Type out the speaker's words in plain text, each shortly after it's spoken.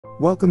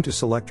Welcome to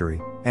Selectory,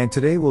 and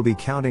today we'll be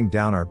counting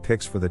down our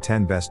picks for the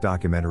 10 best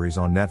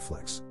documentaries on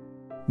Netflix.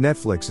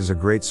 Netflix is a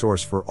great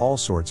source for all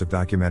sorts of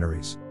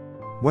documentaries.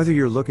 Whether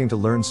you're looking to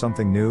learn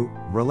something new,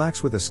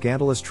 relax with a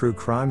scandalous true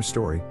crime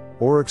story,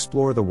 or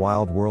explore the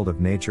wild world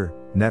of nature,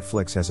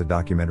 Netflix has a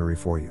documentary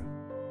for you.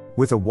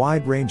 With a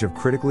wide range of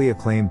critically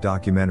acclaimed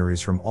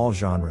documentaries from all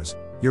genres,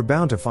 you're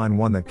bound to find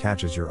one that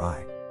catches your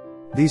eye.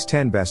 These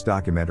 10 best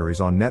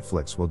documentaries on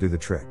Netflix will do the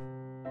trick.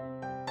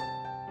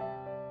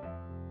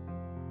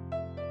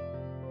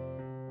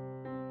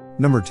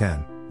 Number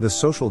 10. The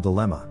Social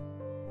Dilemma.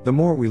 The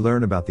more we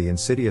learn about the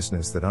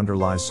insidiousness that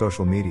underlies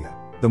social media,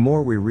 the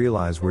more we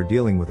realize we're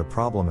dealing with a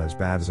problem as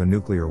bad as a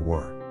nuclear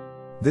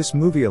war. This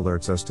movie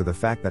alerts us to the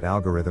fact that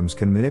algorithms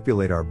can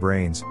manipulate our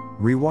brains,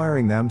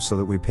 rewiring them so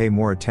that we pay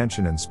more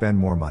attention and spend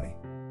more money.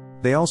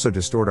 They also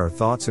distort our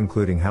thoughts,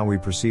 including how we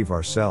perceive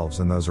ourselves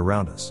and those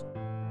around us.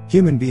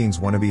 Human beings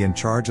want to be in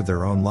charge of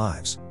their own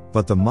lives,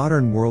 but the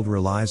modern world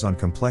relies on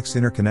complex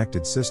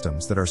interconnected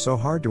systems that are so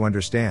hard to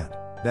understand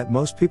that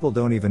most people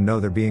don't even know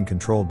they're being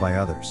controlled by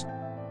others.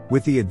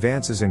 With the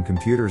advances in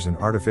computers and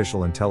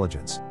artificial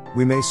intelligence,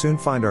 we may soon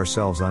find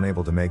ourselves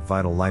unable to make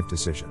vital life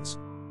decisions.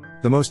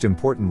 The most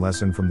important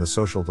lesson from the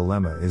social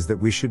dilemma is that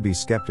we should be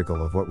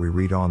skeptical of what we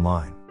read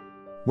online.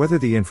 Whether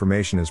the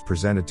information is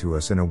presented to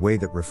us in a way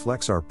that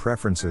reflects our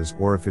preferences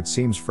or if it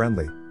seems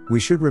friendly,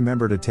 we should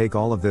remember to take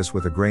all of this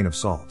with a grain of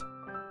salt.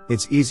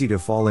 It's easy to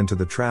fall into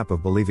the trap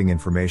of believing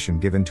information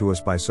given to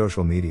us by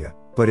social media,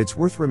 but it's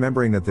worth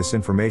remembering that this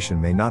information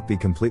may not be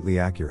completely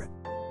accurate.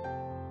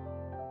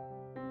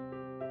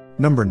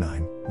 Number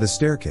 9. The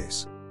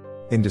Staircase.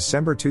 In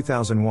December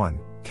 2001,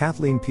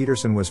 Kathleen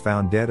Peterson was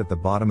found dead at the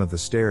bottom of the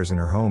stairs in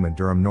her home in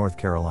Durham, North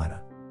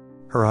Carolina.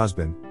 Her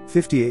husband,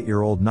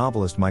 58-year-old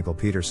novelist Michael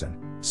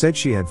Peterson, said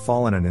she had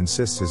fallen and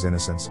insists his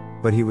innocence,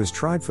 but he was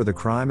tried for the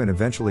crime and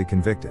eventually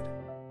convicted.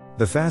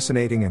 The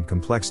fascinating and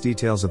complex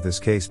details of this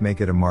case make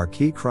it a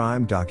marquee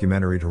crime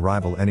documentary to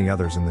rival any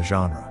others in the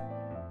genre.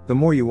 The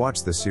more you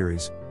watch this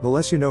series, the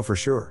less you know for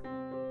sure.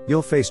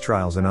 You'll face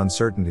trials and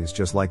uncertainties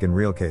just like in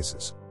real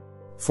cases.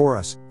 For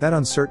us, that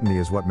uncertainty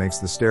is what makes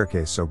The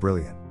Staircase so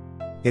brilliant.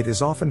 It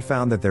is often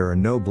found that there are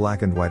no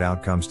black and white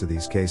outcomes to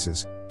these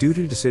cases, due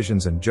to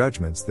decisions and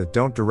judgments that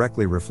don't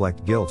directly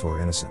reflect guilt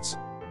or innocence.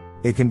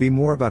 It can be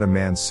more about a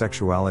man's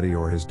sexuality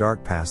or his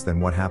dark past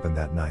than what happened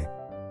that night.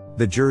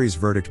 The jury's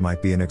verdict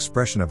might be an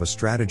expression of a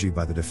strategy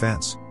by the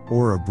defense,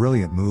 or a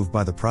brilliant move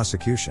by the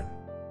prosecution.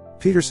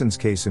 Peterson's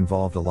case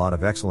involved a lot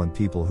of excellent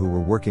people who were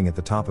working at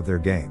the top of their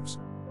games.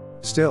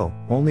 Still,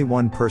 only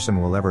one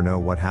person will ever know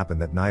what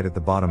happened that night at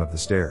the bottom of the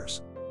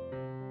stairs.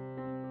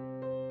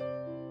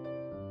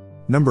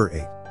 Number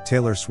 8.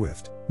 Taylor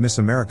Swift, Miss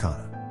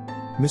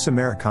Americana. Miss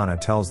Americana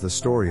tells the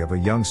story of a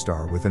young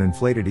star with an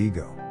inflated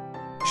ego.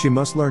 She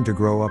must learn to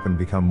grow up and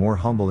become more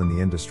humble in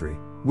the industry,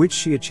 which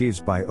she achieves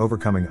by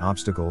overcoming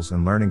obstacles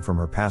and learning from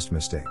her past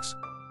mistakes.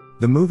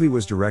 The movie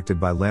was directed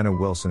by Lana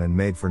Wilson and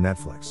made for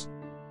Netflix.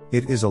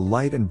 It is a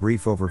light and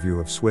brief overview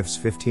of Swift's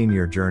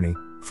 15-year journey,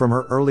 from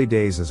her early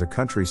days as a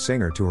country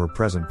singer to her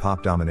present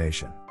pop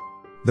domination.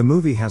 The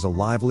movie has a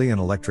lively and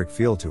electric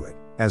feel to it,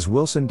 as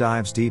Wilson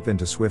dives deep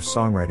into Swift's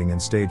songwriting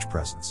and stage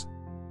presence.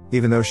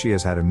 Even though she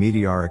has had a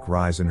meteoric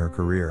rise in her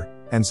career,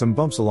 and some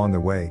bumps along the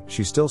way,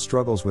 she still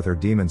struggles with her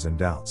demons and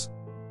doubts.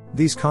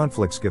 These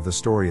conflicts give the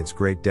story its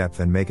great depth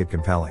and make it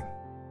compelling.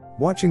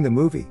 Watching the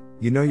movie,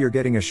 you know you're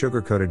getting a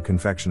sugar-coated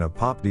confection of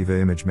pop diva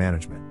image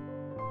management.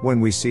 When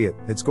we see it,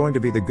 it's going to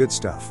be the good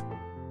stuff.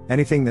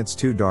 Anything that's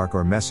too dark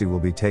or messy will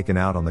be taken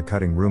out on the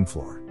cutting room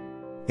floor.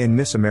 In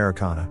Miss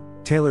Americana,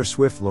 Taylor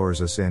Swift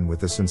lures us in with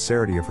the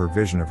sincerity of her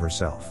vision of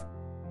herself.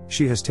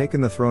 She has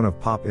taken the throne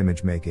of pop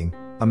image making,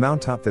 a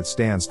mountaintop that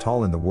stands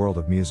tall in the world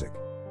of music.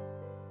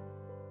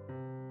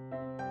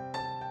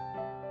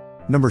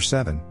 Number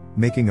 7.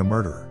 Making a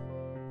Murderer.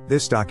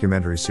 This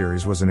documentary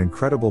series was an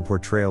incredible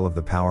portrayal of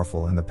the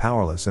powerful and the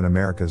powerless in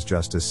America's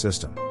justice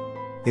system.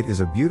 It is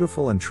a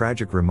beautiful and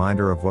tragic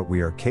reminder of what we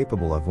are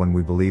capable of when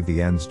we believe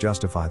the ends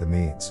justify the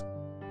means.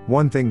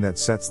 One thing that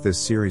sets this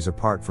series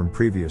apart from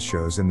previous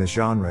shows in this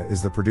genre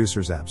is the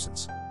producer's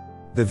absence.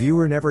 The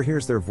viewer never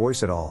hears their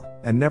voice at all,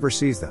 and never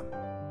sees them.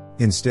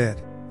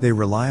 Instead, they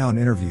rely on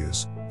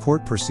interviews,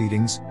 court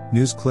proceedings,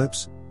 news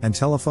clips, and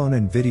telephone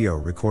and video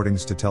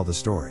recordings to tell the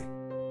story.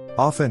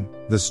 Often,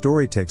 the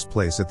story takes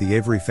place at the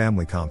Avery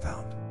family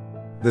compound.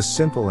 The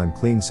simple and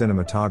clean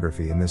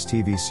cinematography in this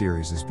TV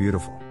series is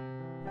beautiful.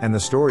 And the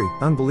story,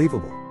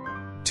 unbelievable.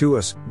 To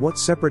us, what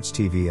separates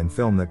TV and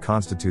film that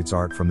constitutes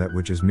art from that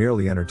which is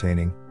merely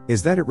entertaining,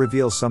 is that it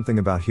reveals something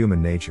about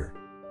human nature.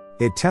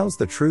 It tells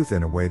the truth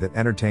in a way that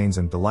entertains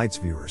and delights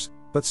viewers,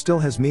 but still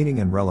has meaning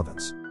and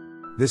relevance.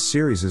 This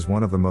series is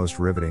one of the most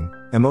riveting,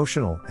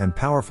 emotional, and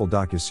powerful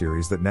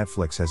docuseries that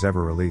Netflix has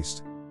ever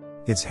released.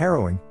 It's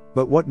harrowing,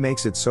 but what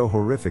makes it so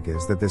horrific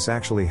is that this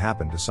actually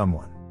happened to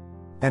someone.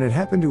 And it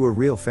happened to a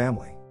real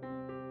family.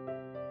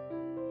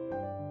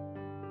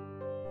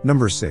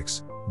 Number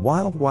 6.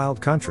 Wild Wild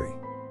Country.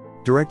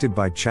 Directed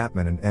by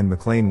Chapman and N.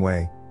 McLean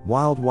Way,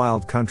 Wild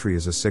Wild Country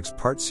is a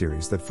 6-part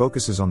series that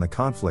focuses on the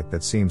conflict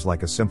that seems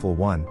like a simple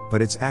one,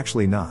 but it's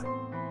actually not.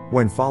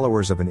 When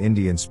followers of an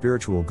Indian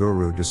spiritual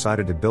guru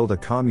decided to build a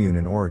commune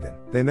in Oregon,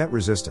 they met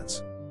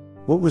resistance.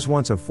 What was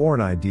once a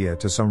foreign idea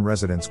to some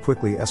residents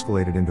quickly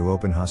escalated into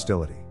open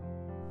hostility.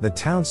 The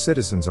town's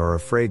citizens are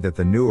afraid that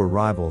the new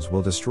arrivals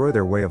will destroy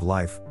their way of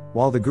life,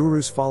 while the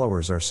guru's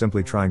followers are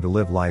simply trying to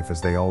live life as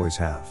they always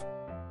have.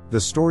 The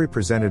story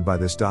presented by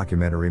this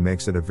documentary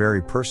makes it a very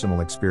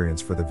personal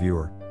experience for the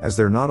viewer, as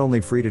they're not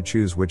only free to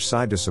choose which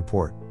side to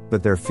support,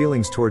 but their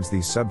feelings towards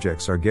these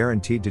subjects are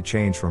guaranteed to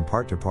change from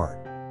part to part.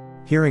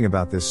 Hearing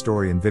about this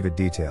story in vivid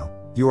detail,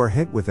 you are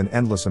hit with an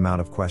endless amount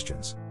of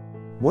questions.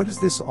 What does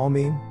this all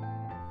mean?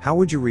 How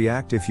would you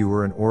react if you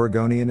were an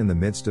Oregonian in the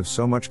midst of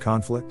so much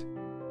conflict?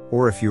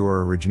 Or if you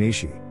are a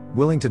Rajneeshi,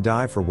 willing to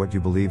die for what you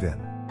believe in?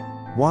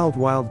 Wild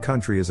Wild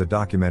Country is a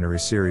documentary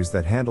series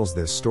that handles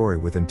this story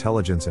with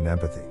intelligence and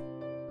empathy.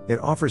 It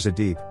offers a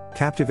deep,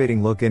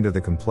 captivating look into the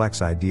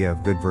complex idea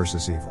of good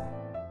versus evil.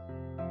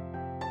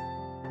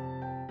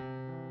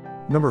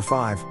 Number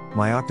 5,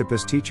 My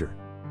Octopus Teacher.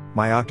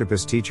 My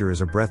Octopus Teacher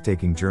is a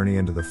breathtaking journey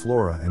into the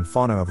flora and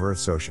fauna of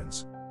Earth's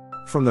oceans.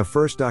 From the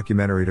first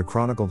documentary to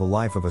chronicle the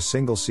life of a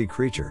single sea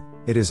creature,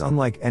 it is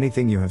unlike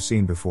anything you have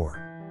seen before.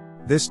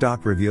 This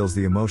doc reveals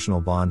the emotional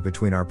bond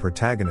between our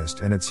protagonist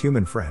and its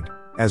human friend,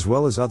 as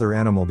well as other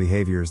animal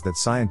behaviors that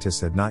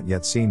scientists had not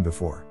yet seen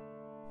before.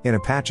 In a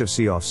patch of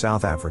sea off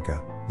South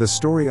Africa, the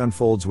story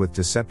unfolds with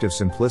deceptive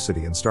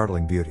simplicity and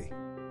startling beauty.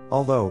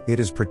 Although it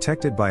is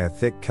protected by a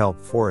thick kelp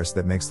forest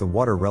that makes the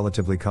water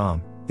relatively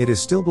calm, it is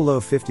still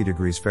below 50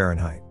 degrees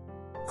Fahrenheit.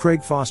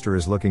 Craig Foster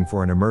is looking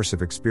for an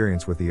immersive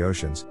experience with the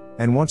oceans,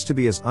 and wants to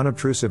be as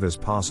unobtrusive as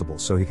possible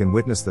so he can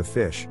witness the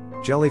fish,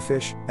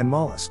 jellyfish, and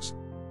mollusks.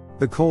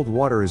 The cold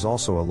water is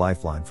also a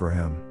lifeline for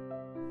him.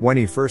 When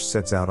he first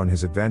sets out on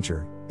his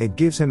adventure, it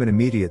gives him an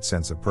immediate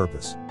sense of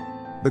purpose.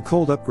 The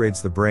cold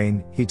upgrades the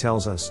brain, he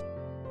tells us.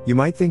 You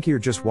might think you're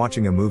just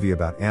watching a movie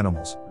about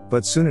animals,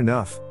 but soon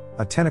enough,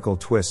 a tentacle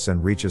twists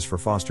and reaches for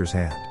Foster's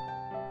hand.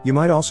 You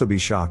might also be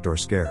shocked or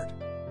scared.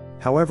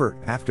 However,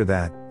 after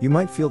that, you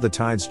might feel the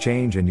tides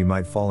change and you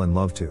might fall in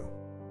love too.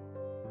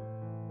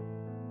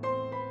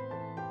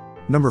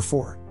 Number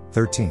 4,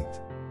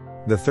 13th.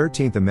 The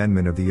 13th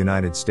Amendment of the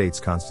United States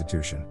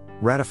Constitution,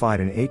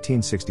 ratified in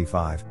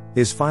 1865,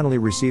 is finally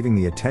receiving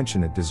the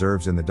attention it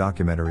deserves in the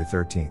documentary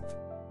 13th.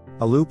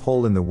 A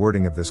loophole in the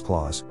wording of this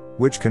clause,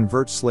 which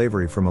converts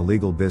slavery from a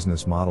legal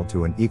business model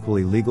to an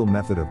equally legal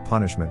method of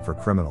punishment for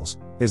criminals,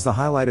 is the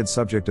highlighted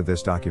subject of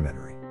this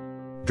documentary.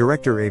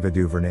 Director Ava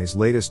DuVernay's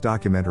latest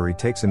documentary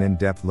takes an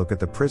in-depth look at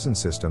the prison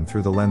system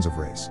through the lens of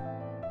race.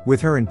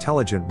 With her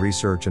intelligent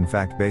research and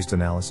fact-based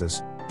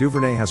analysis,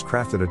 DuVernay has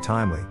crafted a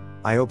timely,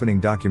 eye-opening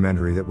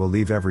documentary that will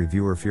leave every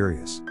viewer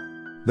furious.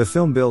 The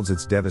film builds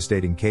its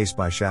devastating case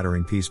by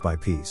shattering piece by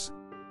piece.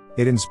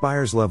 It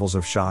inspires levels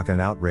of shock and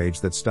outrage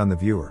that stun the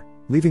viewer,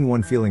 leaving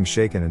one feeling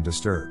shaken and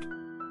disturbed.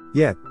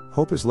 Yet,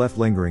 hope is left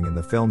lingering in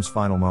the film's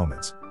final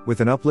moments,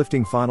 with an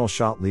uplifting final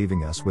shot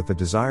leaving us with the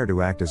desire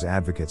to act as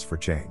advocates for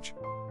change.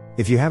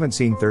 If you haven't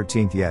seen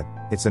 13th yet,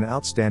 it's an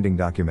outstanding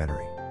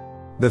documentary.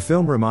 The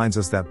film reminds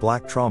us that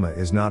black trauma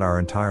is not our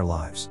entire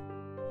lives.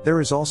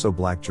 There is also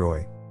black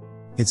joy.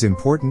 It's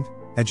important,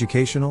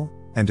 educational,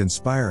 and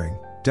inspiring,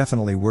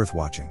 definitely worth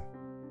watching.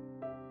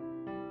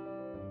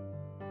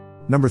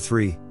 Number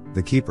 3,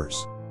 The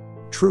Keepers.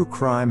 True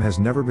crime has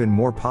never been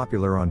more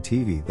popular on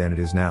TV than it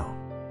is now.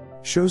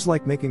 Shows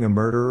like Making a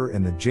Murderer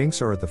and The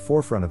Jinx are at the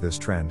forefront of this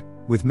trend,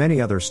 with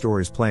many other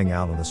stories playing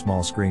out on the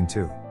small screen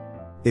too.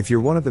 If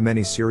you're one of the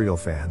many serial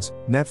fans,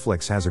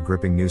 Netflix has a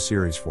gripping new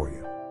series for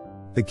you.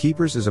 The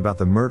Keepers is about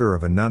the murder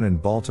of a nun in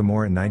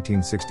Baltimore in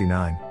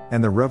 1969,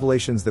 and the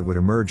revelations that would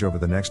emerge over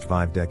the next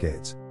 5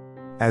 decades.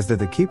 As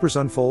The Keepers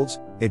unfolds,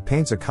 it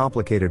paints a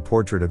complicated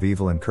portrait of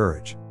evil and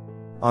courage.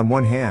 On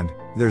one hand,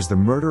 there's the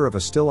murder of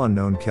a still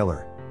unknown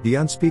killer, the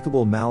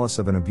unspeakable malice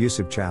of an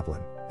abusive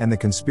chaplain, and the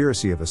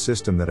conspiracy of a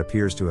system that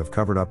appears to have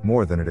covered up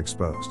more than it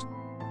exposed.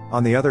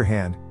 On the other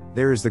hand,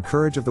 there is the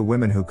courage of the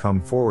women who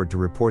come forward to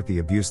report the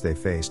abuse they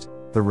faced,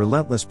 the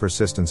relentless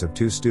persistence of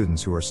 2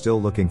 students who are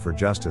still looking for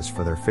justice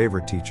for their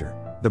favorite teacher,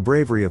 the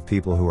bravery of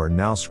people who are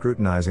now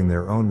scrutinizing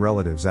their own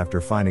relatives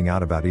after finding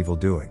out about evil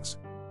doings.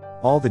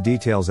 All the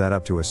details add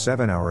up to a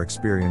 7-hour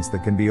experience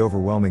that can be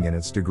overwhelming in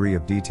its degree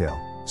of detail,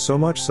 so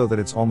much so that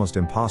it's almost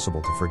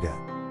impossible to forget.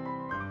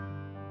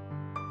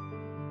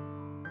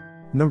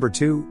 Number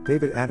 2,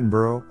 David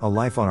Attenborough, A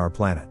Life on Our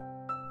Planet.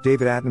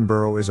 David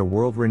Attenborough is a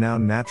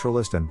world-renowned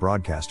naturalist and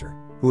broadcaster,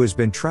 who has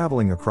been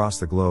traveling across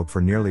the globe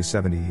for nearly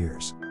 70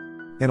 years.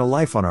 In A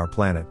Life on Our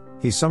Planet,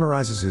 he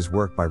summarizes his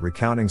work by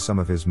recounting some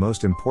of his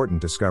most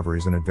important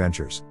discoveries and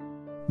adventures.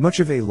 Much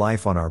of A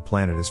Life on Our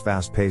Planet is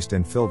fast-paced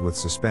and filled with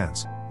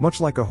suspense,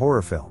 much like a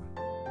horror film.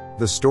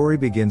 The story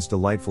begins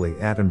delightfully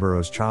at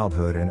Attenborough's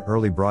childhood and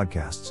early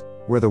broadcasts,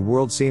 where the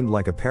world seemed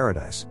like a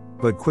paradise,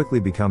 but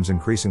quickly becomes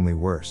increasingly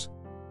worse.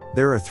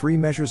 There are 3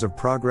 measures of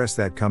progress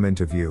that come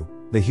into view: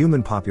 the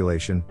human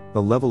population,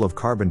 the level of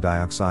carbon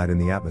dioxide in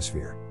the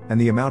atmosphere, and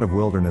the amount of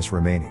wilderness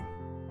remaining.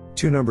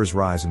 Two numbers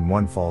rise and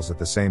one falls at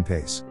the same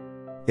pace.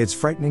 It's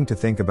frightening to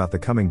think about the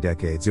coming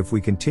decades if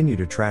we continue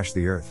to trash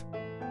the Earth.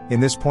 In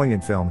this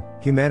poignant film,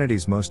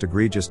 humanity's most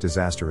egregious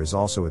disaster is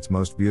also its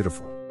most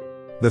beautiful.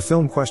 The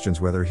film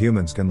questions whether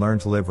humans can learn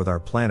to live with our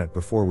planet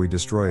before we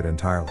destroy it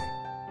entirely.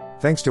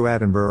 Thanks to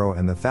Attenborough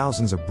and the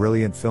thousands of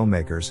brilliant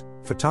filmmakers,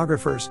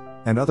 photographers,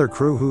 and other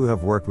crew who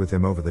have worked with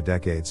him over the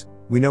decades,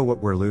 we know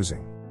what we're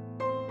losing.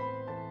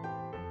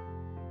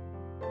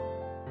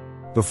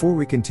 Before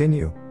we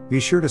continue, be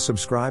sure to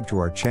subscribe to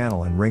our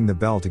channel and ring the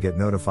bell to get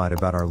notified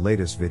about our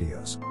latest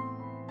videos.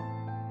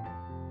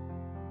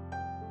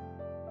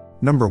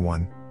 Number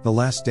 1, The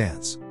Last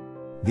Dance.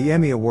 The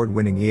Emmy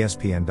Award-winning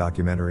ESPN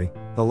documentary,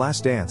 The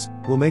Last Dance,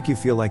 will make you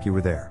feel like you were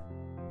there.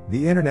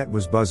 The internet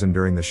was buzzing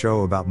during the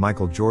show about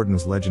Michael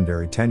Jordan's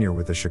legendary tenure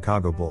with the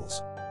Chicago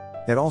Bulls.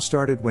 It all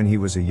started when he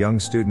was a young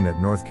student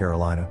at North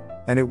Carolina,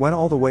 and it went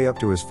all the way up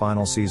to his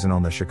final season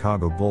on the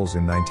Chicago Bulls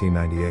in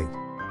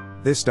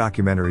 1998. This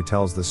documentary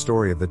tells the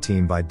story of the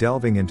team by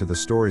delving into the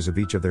stories of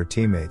each of their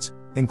teammates,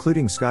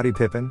 including Scottie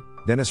Pippen,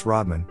 Dennis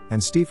Rodman,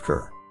 and Steve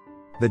Kerr.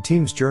 The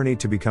team's journey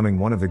to becoming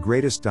one of the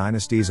greatest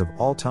dynasties of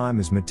all time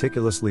is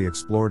meticulously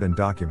explored and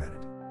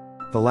documented.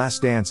 The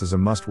Last Dance is a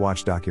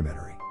must-watch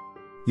documentary.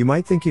 You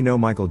might think you know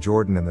Michael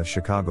Jordan and the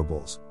Chicago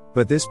Bulls,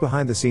 but this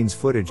behind-the-scenes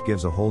footage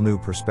gives a whole new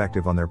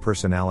perspective on their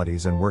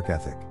personalities and work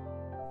ethic.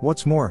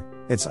 What's more,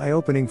 it's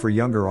eye-opening for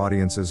younger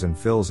audiences and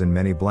fills in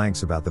many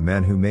blanks about the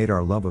men who made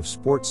our love of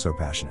sports so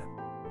passionate.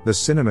 The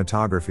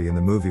cinematography in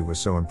the movie was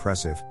so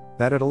impressive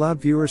that it allowed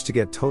viewers to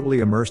get totally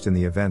immersed in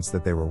the events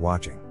that they were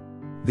watching.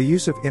 The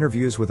use of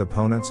interviews with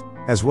opponents,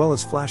 as well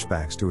as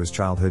flashbacks to his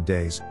childhood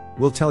days,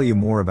 will tell you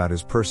more about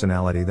his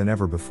personality than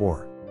ever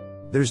before.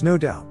 There's no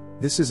doubt,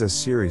 this is a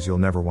series you'll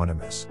never want to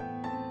miss.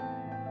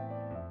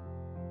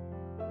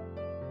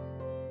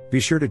 Be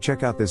sure to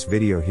check out this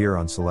video here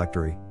on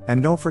Selectory,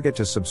 and don't forget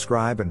to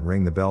subscribe and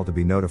ring the bell to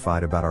be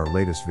notified about our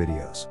latest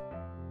videos.